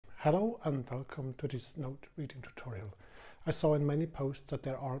Hello and welcome to this note reading tutorial. I saw in many posts that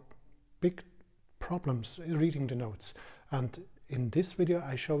there are big problems in reading the notes, and in this video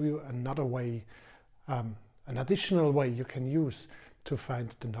I show you another way, an additional way you can use to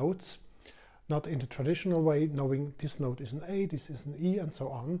find the notes, not in the traditional way, knowing this note is an A, this is an E and so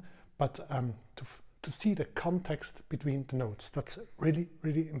on, but to see the context between the notes. That's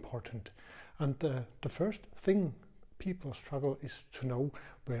really important. And the first thing people struggle is to know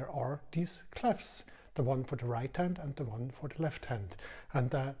where are these clefs, the one for the right hand and the one for the left hand.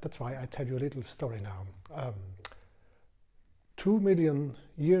 And that's why I tell you a little story now. 2 million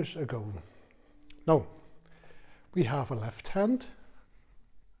years ago, we have a left hand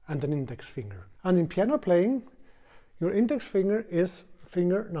and an index finger. And in piano playing, your index finger is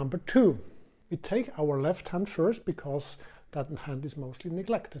finger number 2. We take our left hand first because that hand is mostly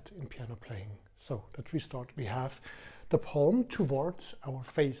neglected in piano playing. So that we start, we have the palm towards our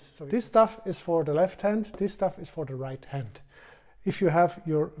face. So this stuff is for the left hand, this stuff is for the right hand. If you have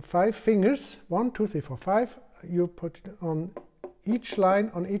your 5 fingers, 1, 2, 3, 4, 5, you put it on each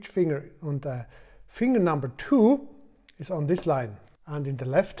line on each finger. On the finger number 2 is on this line. And in the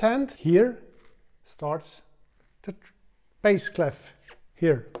left hand, here starts the bass clef.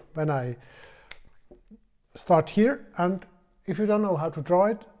 Here, when I start here, and if you don't know how to draw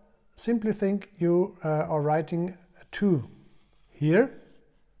it, simply think you are writing a 2 here,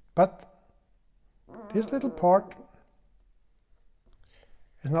 but this little part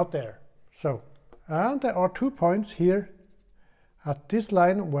is not there. So, and there are 2 points here at this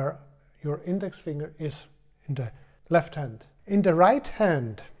line where your index finger is in the left hand. In the right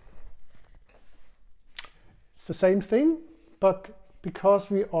hand, it's the same thing, but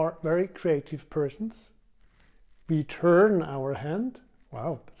because we are very creative persons, we turn our hand.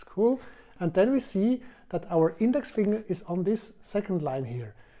 Wow, that's cool. And then we see that our index finger is on this second line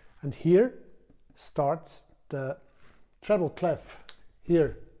here. And here starts the treble clef.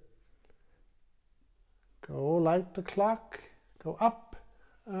 Here. Go like the clock, go up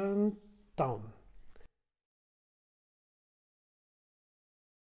and down.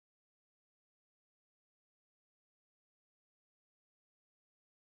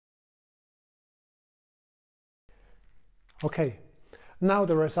 Okay. Now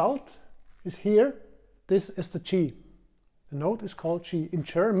the result is here. This is the G. The note is called G. In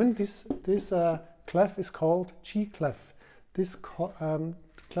German, this clef is called G clef. This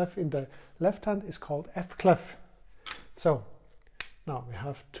clef in the left hand is called F clef. So now we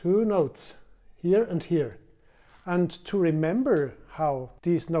have 2 notes here and here. And to remember how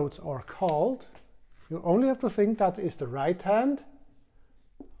these notes are called, you only have to think that is the right hand,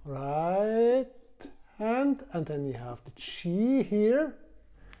 and then you have the G here,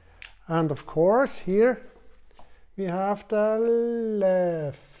 and of course here we have the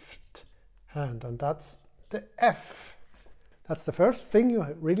left hand, and that's the F. That's the first thing you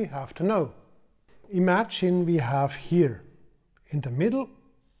really have to know. Imagine we have here in the middle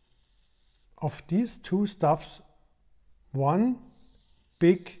of these 2 stuffs one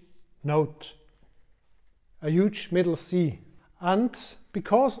big note, a huge middle C. And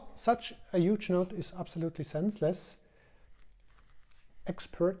because such a huge note is absolutely senseless,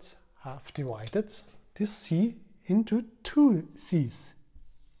 experts have divided this C into 2 Cs.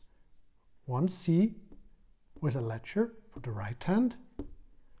 One C with a ledger for the right hand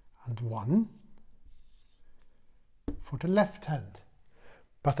and one for the left hand.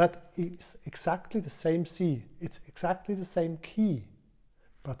 But that is exactly the same C. It's exactly the same key.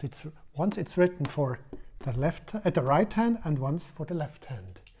 But once it's written for the right hand and once for the left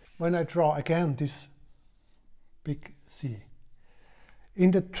hand. When I draw again this big C, in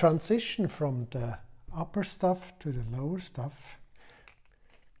the transition from the upper stuff to the lower stuff,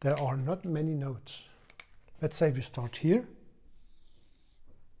 there are not many notes. Let's say we start here,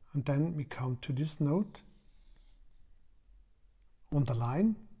 and then we come to this note on the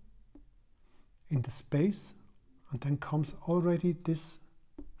line, in the space, and then comes already this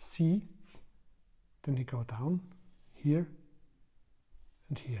C. Then we go down here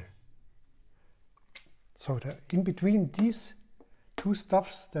and here. So in between these 2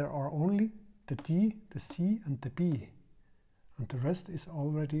 stuffs there are only the D, the C and the B. And the rest is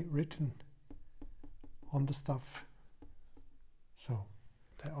already written on the stuff. So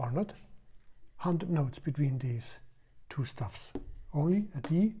there are not 100 notes between these 2 stuffs. Only a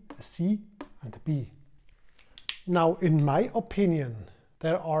D, a C and a B. Now in my opinion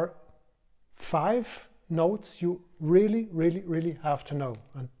there are 5 notes you really have to know,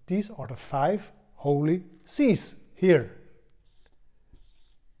 and these are the 5 holy C's here.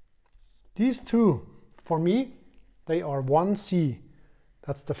 These 2, for me, they are 1 C.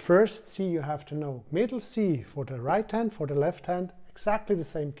 That's the first C you have to know. Middle C for the right hand, for the left hand, exactly the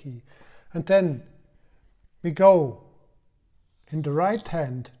same key. And then we go in the right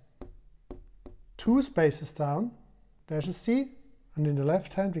hand 2 spaces down, there's a C, and in the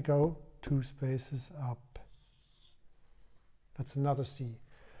left hand we go 2 spaces up. That's another C.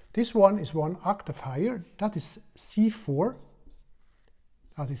 This one is 1 octave higher, that is C4,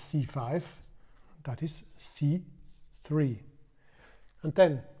 that is C5, that is C3. And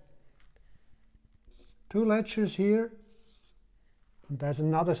then 2 ledgers here, and there's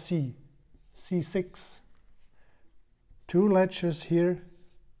another C, C6. 2 ledgers here,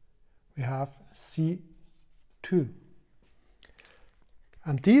 we have C2.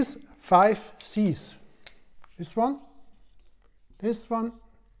 And these 5 Cs, this one, this one,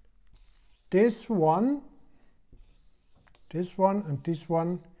 this one, this one, and this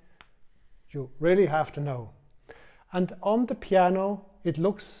one, you really have to know. And on the piano, it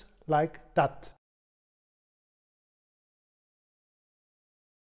looks like that.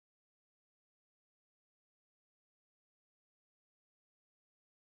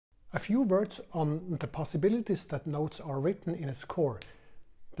 A few words on the possibilities that notes are written in a score.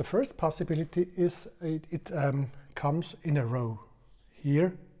 The first possibility is it comes in a row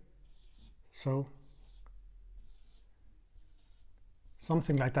here, so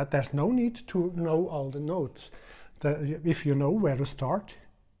something like that. There's no need to know all the notes. If you know where to start,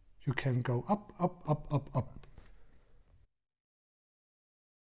 you can go up, up, up, up, up.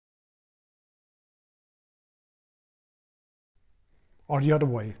 Or the other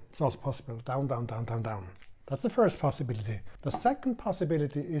way, it's also possible, down, down, down, down, down. That's the first possibility. The second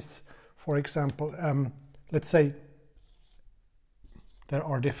possibility is, for example, let's say there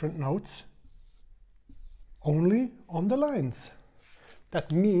are different notes only on the lines.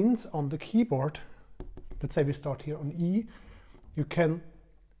 That means on the keyboard, let's say we start here on E, you can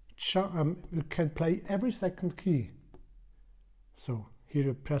play every second key. So here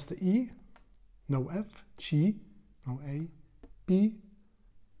you press the E, no F, G, no A, B.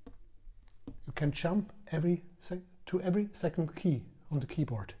 You can jump to every second key on the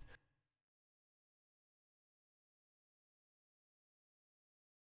keyboard.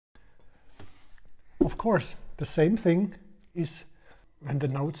 Of course, the same thing is when the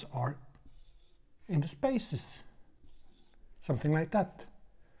notes are in the spaces. Something like that.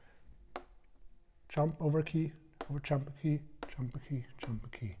 Jump over key, over jump a key, jump a key, jump a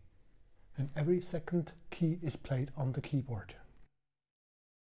key. And every second key is played on the keyboard.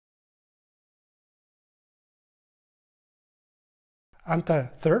 And the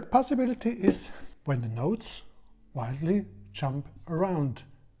third possibility is when the notes wildly jump around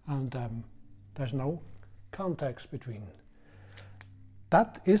and there's no context between.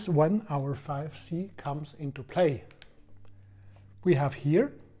 That is when our 5C comes into play. We have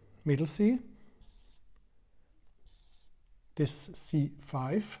here middle C, this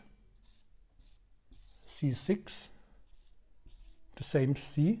C5, C6, the same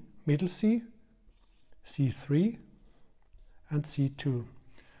C, middle C, C3, and C2.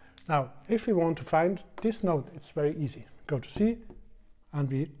 Now, if we want to find this note, it's very easy. Go to C,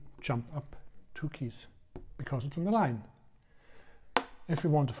 and we jump up 2 keys, because it's on the line. If we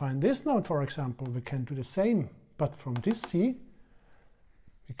want to find this note, for example, we can do the same, but from this C,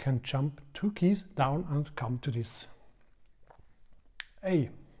 we can jump 2 keys down and come to this A.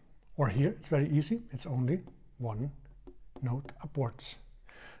 Or here, it's very easy, it's only 1 note upwards.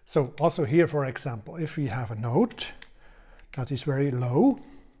 So also here, for example, if we have a note that is very low,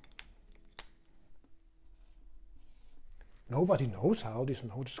 nobody knows how this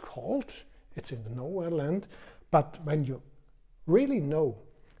note is called, it's in the nowhere land, but when you really know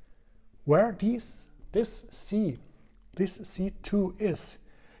where this C, this C2 is,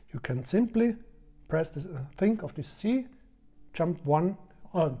 you can simply press this, think of this C, jump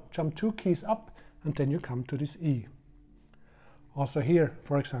 2 keys up, and then you come to this E. Also here,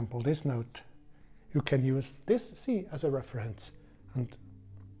 for example, this note, you can use this C as a reference and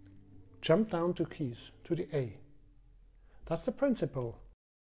jump down 2 keys to the A. That's the principle.